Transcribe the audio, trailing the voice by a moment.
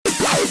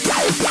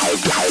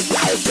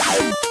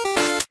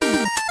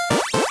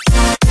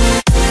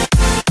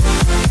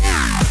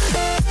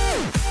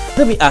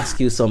let me ask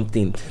you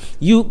something.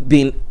 You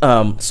being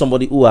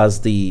somebody who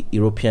has the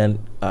European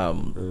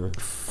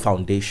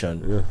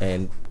foundation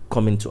and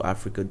coming to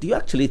Africa, do you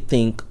actually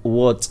think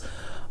what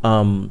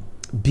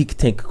big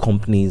tech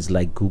companies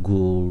like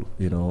Google,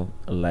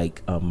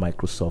 like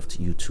Microsoft,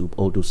 YouTube,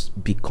 all those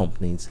big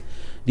companies,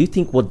 do you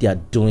think what they are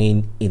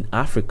doing in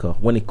Africa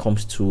when it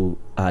comes to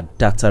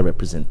data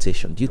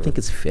representation, do you think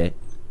it's fair?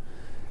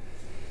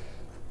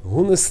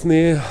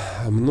 Honestly,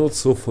 I'm not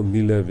so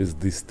familiar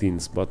with these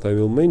things, but I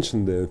will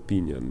mention the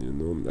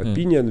opinion.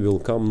 Opinion will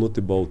come not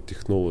about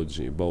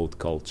technology, about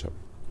culture.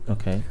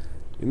 Okay.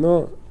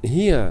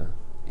 Here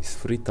is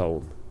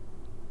Freetown.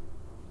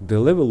 The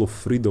level of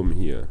freedom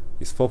here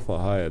is far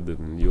higher than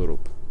in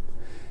Europe.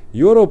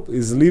 Europe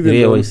is living. You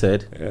hear what he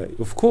said?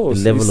 Of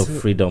course. The level of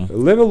freedom.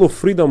 Level of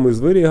freedom is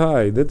very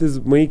high. That is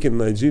making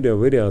Nigeria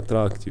very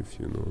attractive,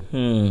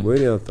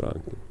 Very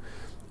attractive.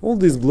 All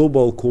these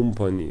global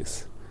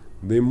companies,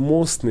 they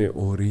mostly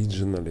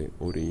originally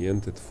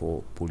oriented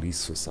for police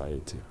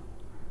society.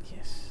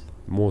 Yes.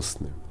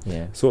 Mostly.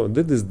 Yeah. So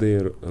that is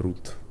their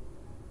route.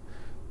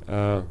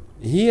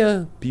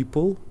 Here,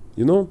 people,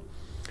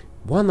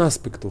 one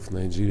aspect of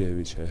Nigeria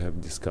which I have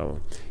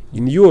discovered.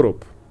 In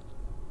Europe,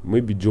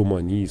 maybe Joe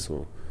Mani,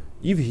 so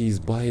if he is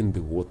buying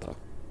the water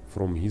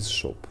from his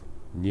shop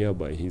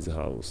nearby his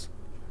house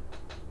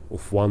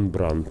of one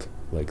brand,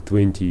 like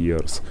 20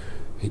 years,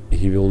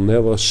 he will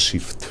never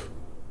shift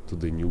to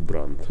the new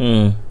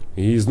brand.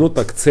 He is not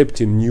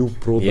accepting new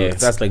products. Yeah,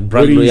 that's like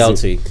brand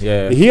loyalty.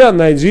 Yeah. Here,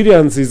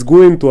 Nigerians is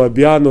going to a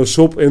Biano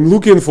shop and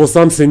looking for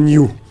something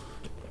new.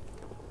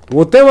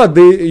 Whatever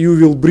you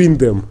will bring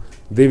them,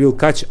 they will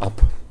catch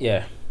up.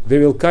 Yeah. They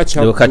will catch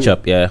up. They will catch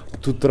up, yeah.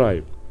 To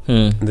try.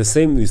 The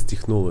same with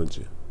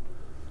technology.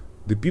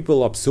 The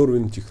people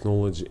observing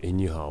technology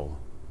anyhow.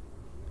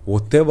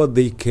 Whatever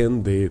they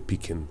can, they are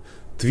picking.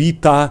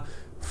 Twitter,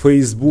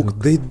 Facebook,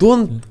 they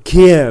don't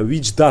care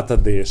which data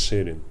they are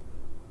sharing.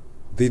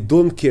 They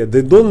don't care.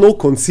 They don't know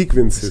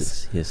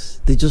consequences. Yes.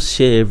 They just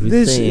share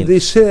everything. They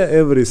share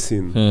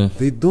everything.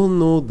 They don't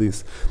know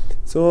this.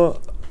 So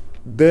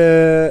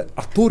the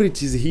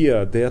authorities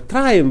here, they are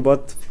trying,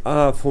 but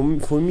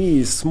for me,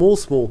 it's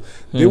small.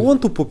 They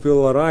want to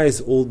popularize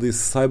all this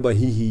cyber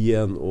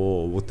hygiene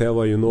or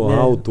whatever,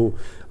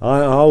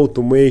 how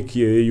to make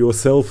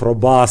yourself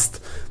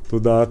robust to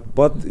that.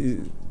 But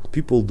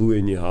people do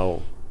anyhow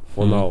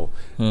for now.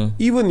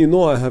 Even,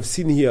 I have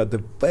seen here the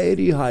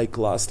very high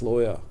class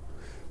lawyer.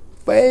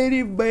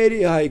 Very,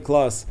 very high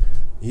class.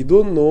 He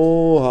don't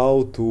know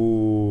how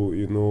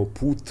to,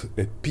 put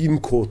a PIN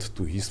code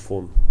to his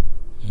phone.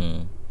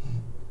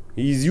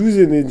 He's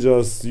using it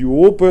just,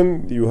 you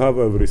open, you have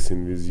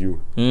everything with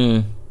you.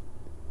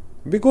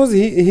 Because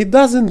he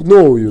doesn't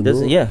know, He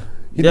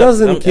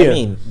doesn't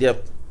care.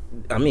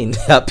 I mean,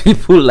 there are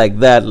people like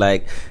that,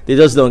 like they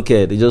just don't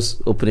care. They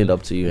just open it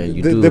up to you and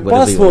you do the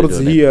whatever passwords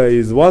you here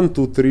is 1,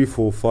 2, 3,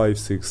 4, 5,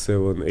 6,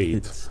 7,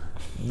 8.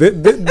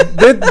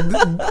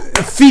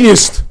 That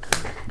finished.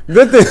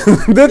 That is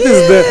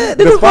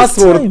the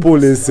password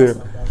policy.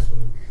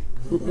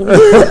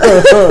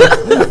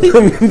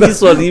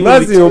 This one even,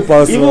 that's your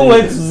password. Even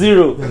went to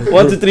 0.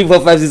 1, 2, 3, 4,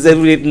 5, 6,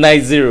 7, 8,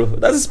 9, 0.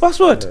 That's his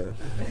password.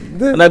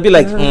 And I'd be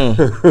like,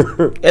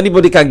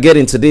 anybody can get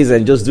into this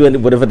and just do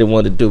whatever they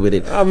want to do with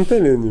it. I'm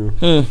telling you.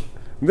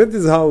 That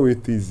is how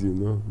it is,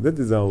 That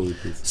is how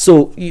it is.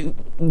 So,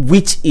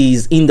 which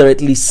is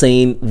indirectly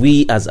saying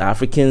we as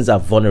Africans are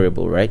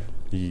vulnerable, right?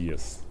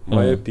 Yes.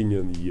 My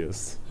opinion,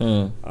 yes.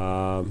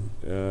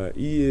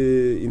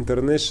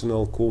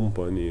 International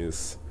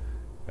companies,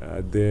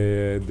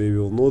 they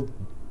will not,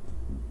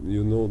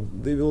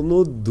 they will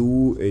not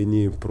do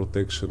any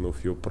protection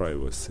of your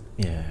privacy.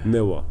 Yeah.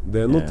 Never.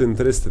 They are not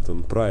interested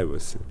on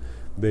privacy.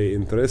 They are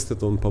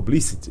interested on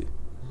publicity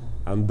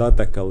and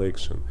data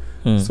collection.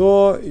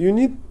 So you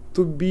need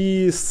to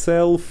be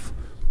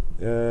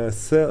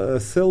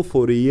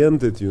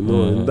self-oriented,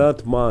 in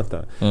that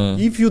matter.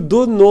 If you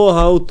don't know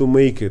how to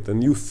make it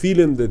and you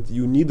feeling that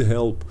you need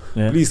help,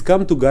 please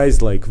come to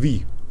guys like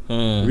we.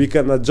 We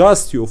can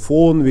adjust your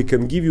phone, we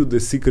can give you the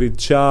secret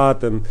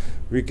chat, and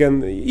we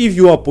can, if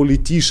you are a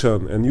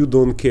politician and you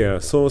don't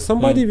care, so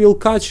somebody will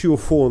catch your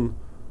phone,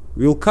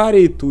 will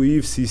carry it to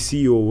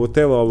FCC or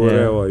whatever,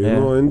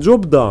 wherever, and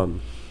job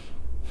done.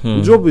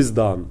 Job is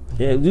done.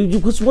 Yeah,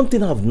 because one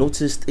thing I've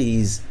noticed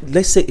is,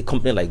 let's say a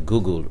company like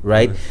Google,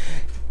 right?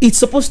 It's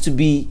supposed to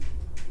be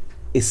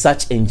a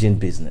search engine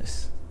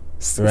business,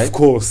 right? Of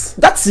course.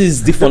 That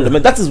is the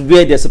fundament. That is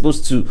where they're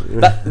supposed to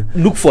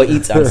look for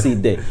it and see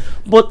it there.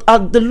 But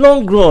at the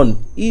long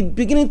run, it's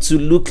beginning to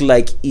look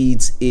like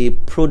it's a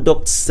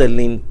product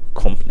selling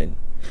company.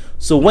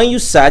 So when you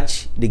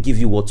search, they give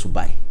you what to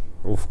buy.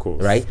 Of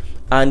course. Right?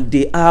 And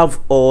they have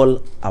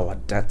all our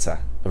data.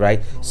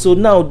 Right, so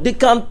now they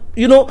can,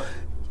 you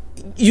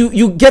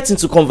get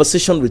into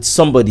conversation with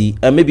somebody,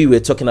 and maybe we're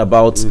talking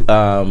about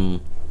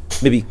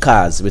maybe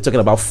cars. We're talking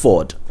about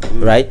Ford,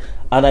 right?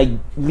 And I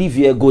leave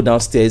here, go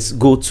downstairs,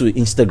 go to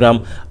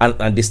Instagram,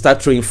 and they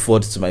start throwing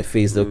Ford to my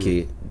face.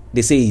 Okay,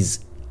 they say he's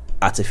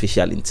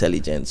artificial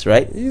intelligence,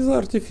 right? It's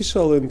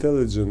artificial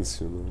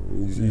intelligence,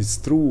 it's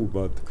true,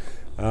 but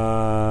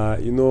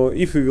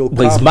if we will.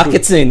 But it's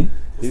marketing.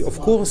 Of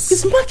course,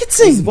 it's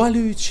marketing. It's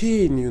value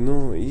chain,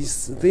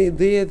 It's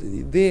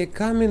they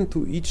come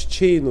into each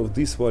chain of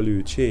this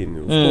value chain.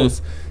 Of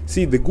course,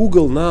 see the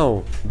Google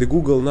now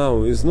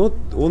is not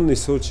only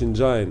search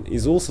engine;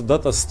 is also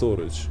data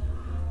storage.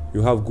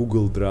 You have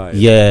Google Drive.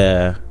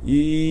 Yeah.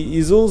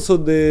 Is also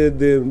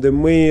the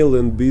mail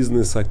and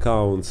business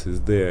accounts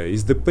is there.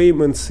 Is the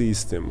payment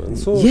system, and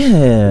so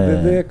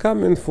they are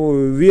coming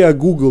for via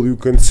Google. You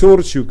can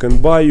search, you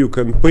can buy, you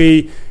can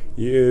pay.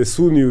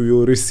 Soon you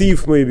will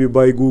receive maybe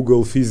by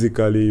Google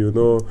physically,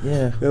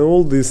 Yeah. and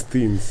all these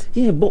things.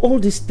 Yeah, but all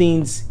these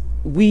things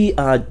we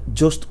are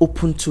just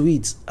open to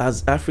it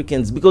as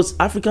Africans because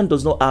African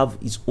does not have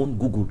its own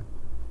Google.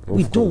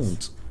 We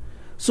don't.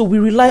 So we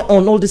rely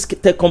on all these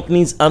tech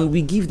companies and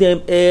we give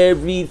them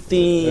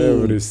everything.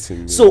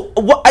 Everything. So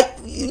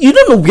you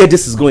don't know where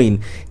this is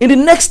going. In the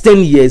next 10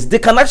 years, they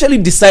can actually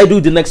decide who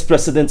the next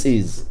president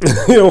is.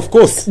 Yeah, of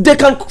course. They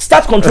can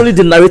start controlling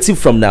the narrative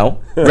from now,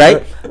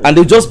 right? And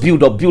they just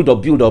build up,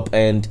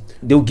 and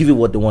they'll give you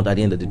what they want at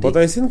the end of the day. But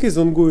I think it's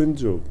ongoing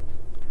job.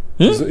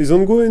 It's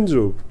ongoing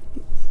job.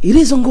 It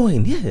is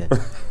ongoing, yeah.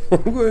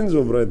 Ongoing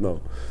job right now.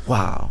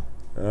 Wow.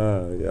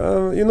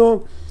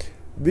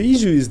 The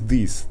issue is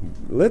this.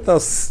 Let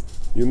us,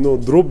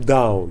 drop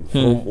down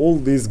from all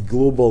this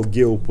global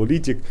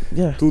geopolitics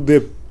to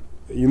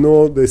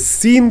the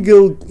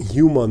single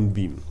human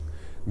being.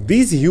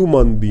 This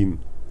human being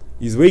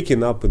is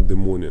waking up in the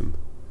morning.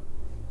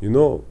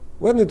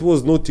 When it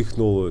was no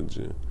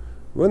technology,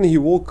 when he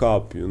woke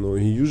up, he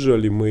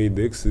usually made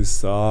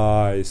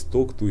exercise,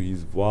 talk to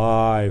his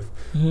wife,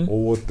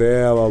 or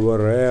whatever,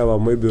 wherever,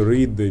 maybe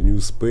read the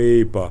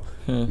newspaper.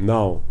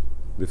 Now,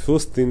 the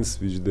first things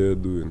which they're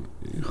doing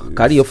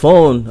carry your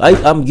phone.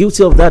 I'm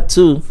guilty of that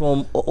too.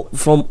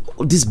 From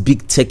these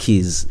big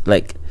techies,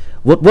 like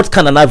what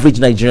can an average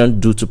Nigerian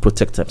do to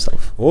protect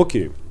himself?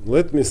 Okay,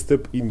 let me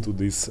step into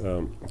this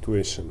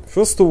question.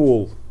 First of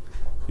all,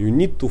 you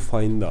need to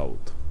find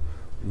out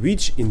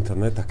which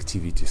internet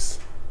activities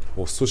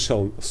or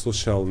social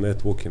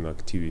networking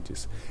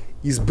activities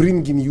is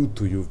bringing you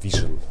to your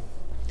vision.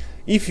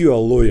 If you are a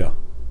lawyer,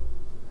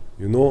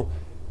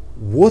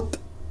 what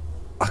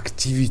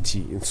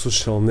activity in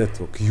social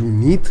network you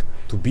need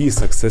to be a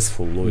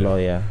successful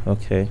lawyer.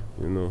 Okay.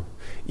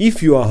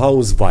 If you are a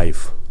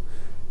housewife,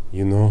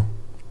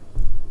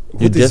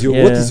 what is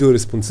your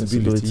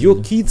responsibility?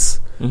 Your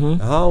kids,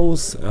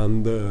 house,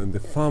 and the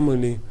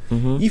family.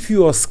 If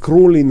you are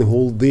scrolling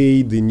whole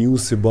day the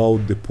news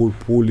about the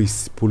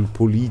politics,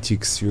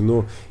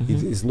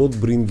 it is not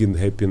bringing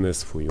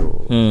happiness for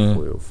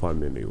your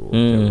family. Or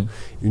whatever.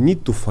 You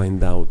need to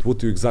find out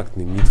what you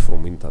exactly need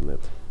from internet.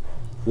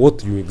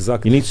 What you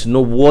exactly need to know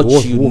what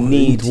you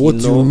need.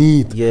 You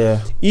need.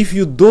 Yeah. If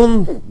you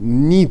don't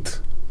need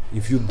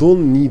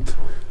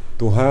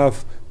to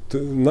have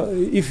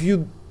if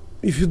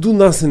you do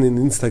nothing in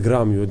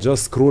Instagram, you're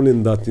just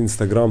scrolling that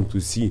Instagram to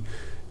see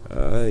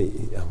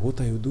what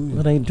are you doing?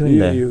 What are you doing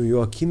there? You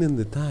are killing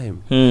the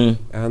time.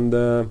 And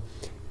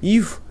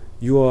if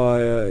you are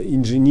an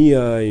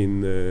engineer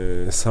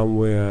in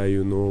somewhere,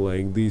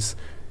 like this,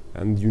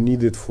 and you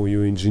need it for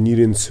your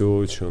engineering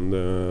search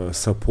and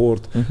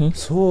support.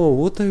 So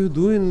what are you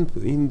doing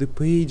in the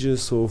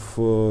pages of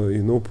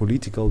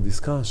political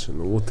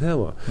discussion or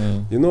whatever?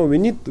 We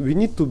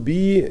need to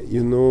be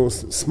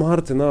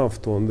smart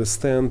enough to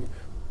understand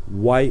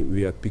why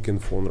we are picking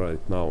phone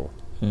right now.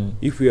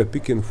 If we are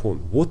picking phone,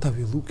 what are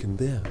we looking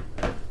there?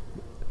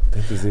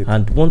 That is it.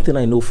 And one thing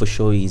I know for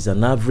sure is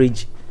an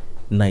average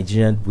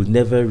Nigerian will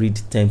never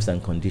read terms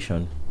and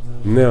conditions.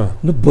 No.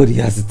 Nobody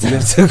has the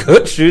time to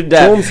go through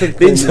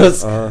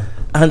that.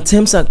 And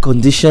terms and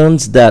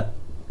conditions that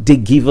they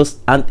give us,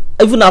 and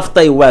even after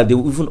a while they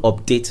will even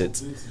update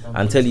it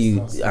and tell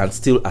you and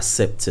still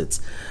accept it.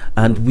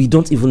 And we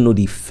don't even know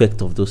the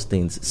effect of those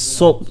things.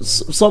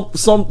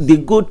 Some they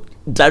go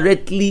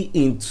directly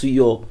into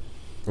your,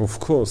 of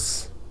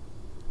course,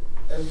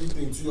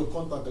 everything to your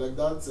contact, like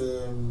that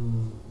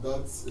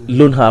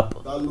loan app.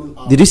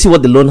 Did you see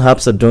what the loan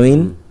apps are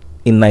doing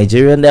in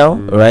Nigeria now?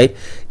 Right,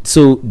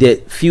 so there are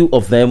few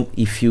of them.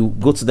 If you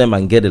go to them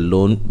and get a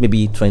loan,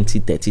 maybe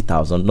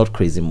 20,000-30,000, not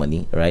crazy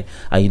money, right,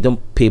 and you don't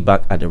pay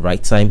back at the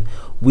right time,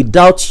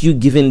 without you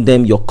giving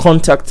them your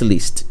contact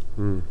list,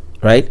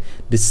 right,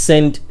 they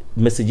send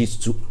messages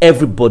to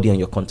everybody on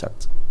your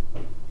contact.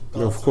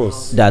 Of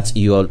course, that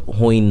you are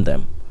owing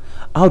them.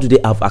 How do they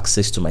have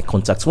access to my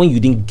contacts when you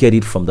didn't get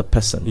it from the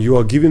person? You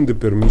are giving the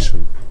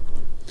permission.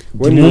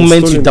 The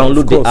moment you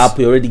download the app,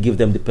 you already give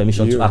them the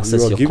permission to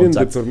access your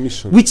contacts,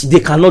 which they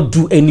cannot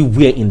do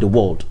anywhere in the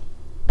world.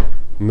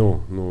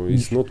 No,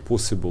 it's not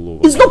possible.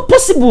 It's not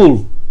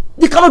possible.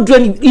 They cannot do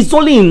any. It's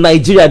only in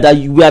Nigeria that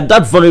we are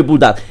that vulnerable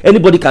that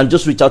anybody can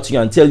just reach out to you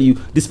and tell you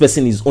this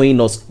person is owing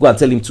us. Go and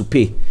tell him to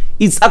pay.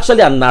 It's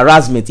actually an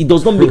harassment. It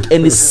does not make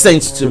any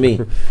sense to me.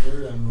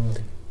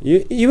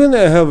 Even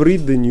I have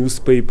read the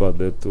newspaper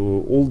that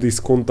all these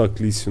contact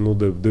lists,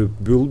 the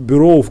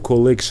Bureau of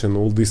Collection,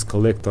 all these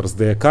collectors,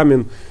 they are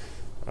coming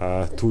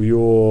to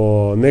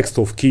your next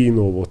of kin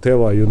or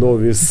whatever,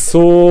 with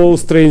so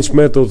strange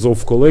methods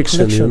of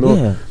collection,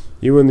 Yeah.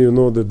 Even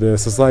that the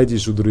society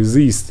should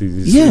resist.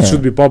 It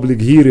should be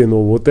public hearing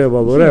or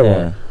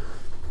whatever.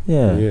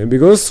 Yeah.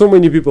 Because so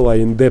many people are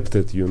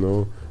indebted,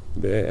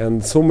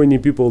 and so many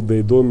people,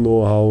 they don't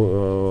know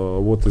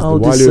how what is How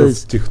the this value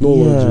is- of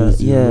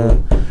technologies.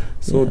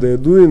 So they're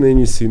doing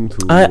anything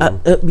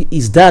to.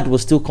 His dad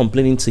was still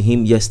complaining to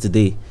him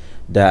yesterday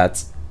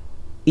that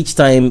each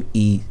time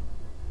he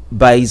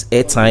buys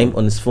airtime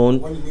on his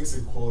phone, When he makes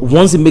a call,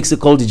 once he makes a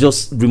call, they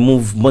just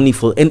remove money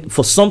for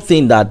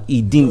something that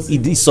he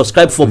didn't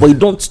subscribe for, but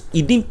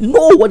he didn't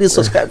know what he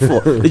subscribed for.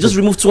 They just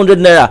remove 200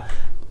 naira.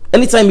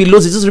 Anytime he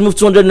loads, they just remove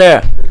 200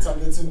 naira. they're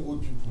targeting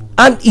old people.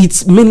 And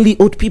it's mainly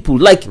old people.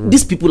 Like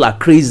these people are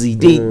crazy.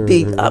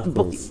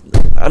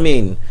 I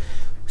mean,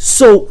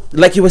 so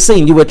like you were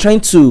saying, you were trying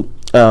to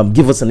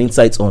give us an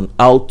insight on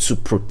how to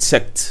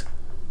protect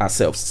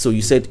ourselves. So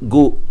you said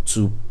go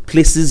to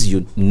places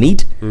you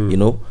need,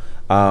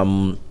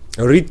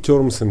 Read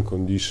terms and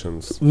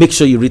conditions. make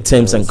sure you read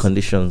terms and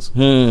conditions.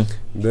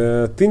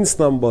 The things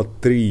number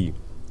 3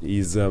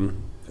 is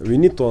we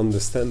need to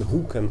understand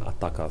who can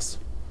attack us,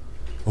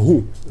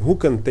 who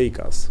can take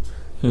us.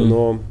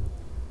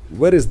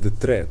 Where is the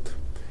threat?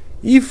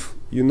 If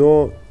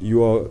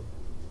you are,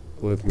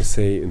 let me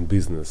say, in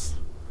business,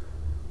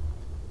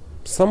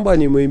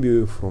 somebody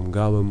maybe from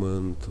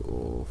government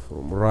or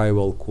from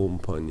rival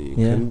company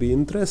can be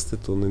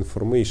interested on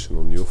information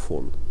on your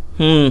phone.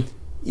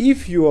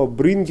 If you are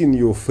bringing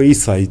your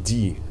Face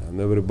ID, and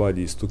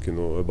everybody is talking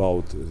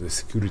about the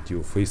security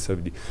of Face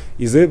ID,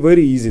 is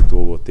very easy to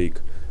overtake.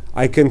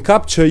 I can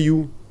capture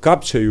your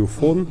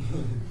phone,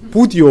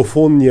 put your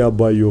phone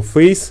nearby your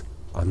face,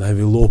 and I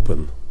will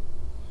open.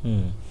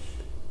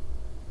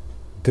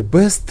 The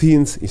best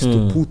thing is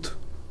to put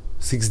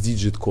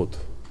 6-digit code,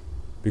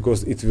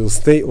 because it will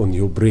stay on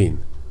your brain.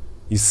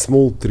 It's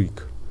small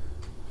trick.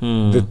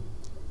 The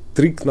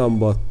trick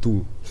number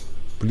 2,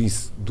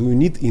 please, do you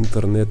need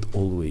internet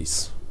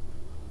always?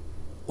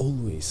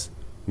 Always?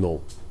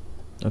 No.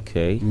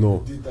 Okay.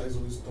 No. Data is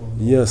always turned on.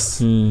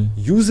 Yes.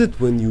 Use it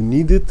when you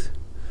need it,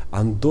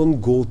 and don't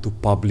go to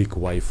public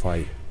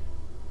Wi-Fi,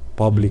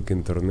 public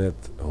internet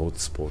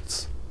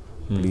hotspots.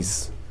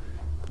 Please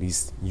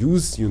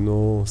use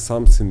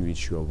something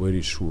which you are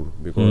very sure,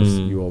 because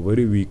you are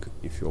very weak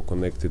if you are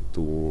connected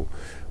to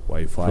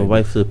Wi-Fi.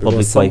 Public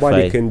Because somebody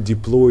Wi-Fi. can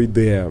deploy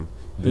there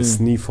the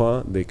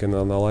sniffer, they can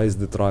analyze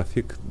the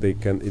traffic, they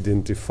can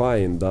identify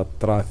in that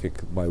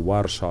traffic by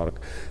Wireshark,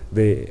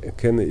 they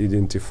can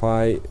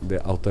identify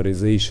the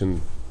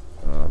authorization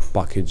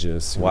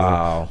packages.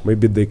 Wow.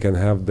 Maybe they can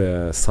have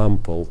the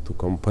sample to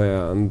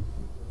compare, and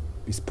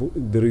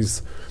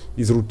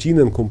it's routine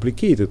and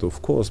complicated,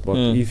 of course, but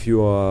if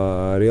you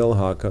are a real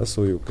hacker,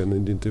 so you can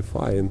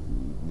identify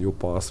your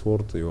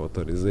password, your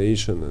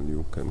authorization, and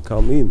you can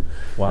come in.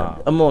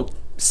 Wow.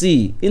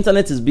 See,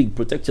 internet is big.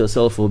 Protect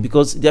yourself,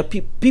 because there are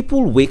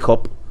people wake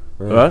up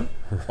right,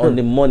 on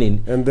the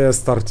morning, And they're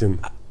starting.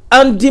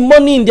 and the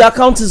money in the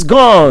account is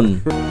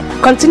gone.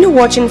 Continue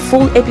watching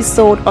full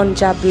episode on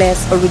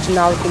Jabless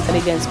Original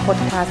Intelligence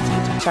Podcast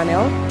YouTube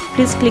channel.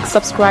 Please click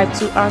subscribe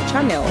to our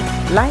channel,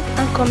 like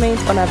and comment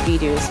on our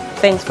videos.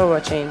 Thanks for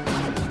watching.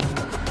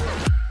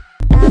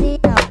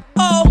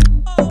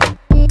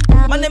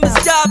 My name is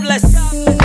Jobless.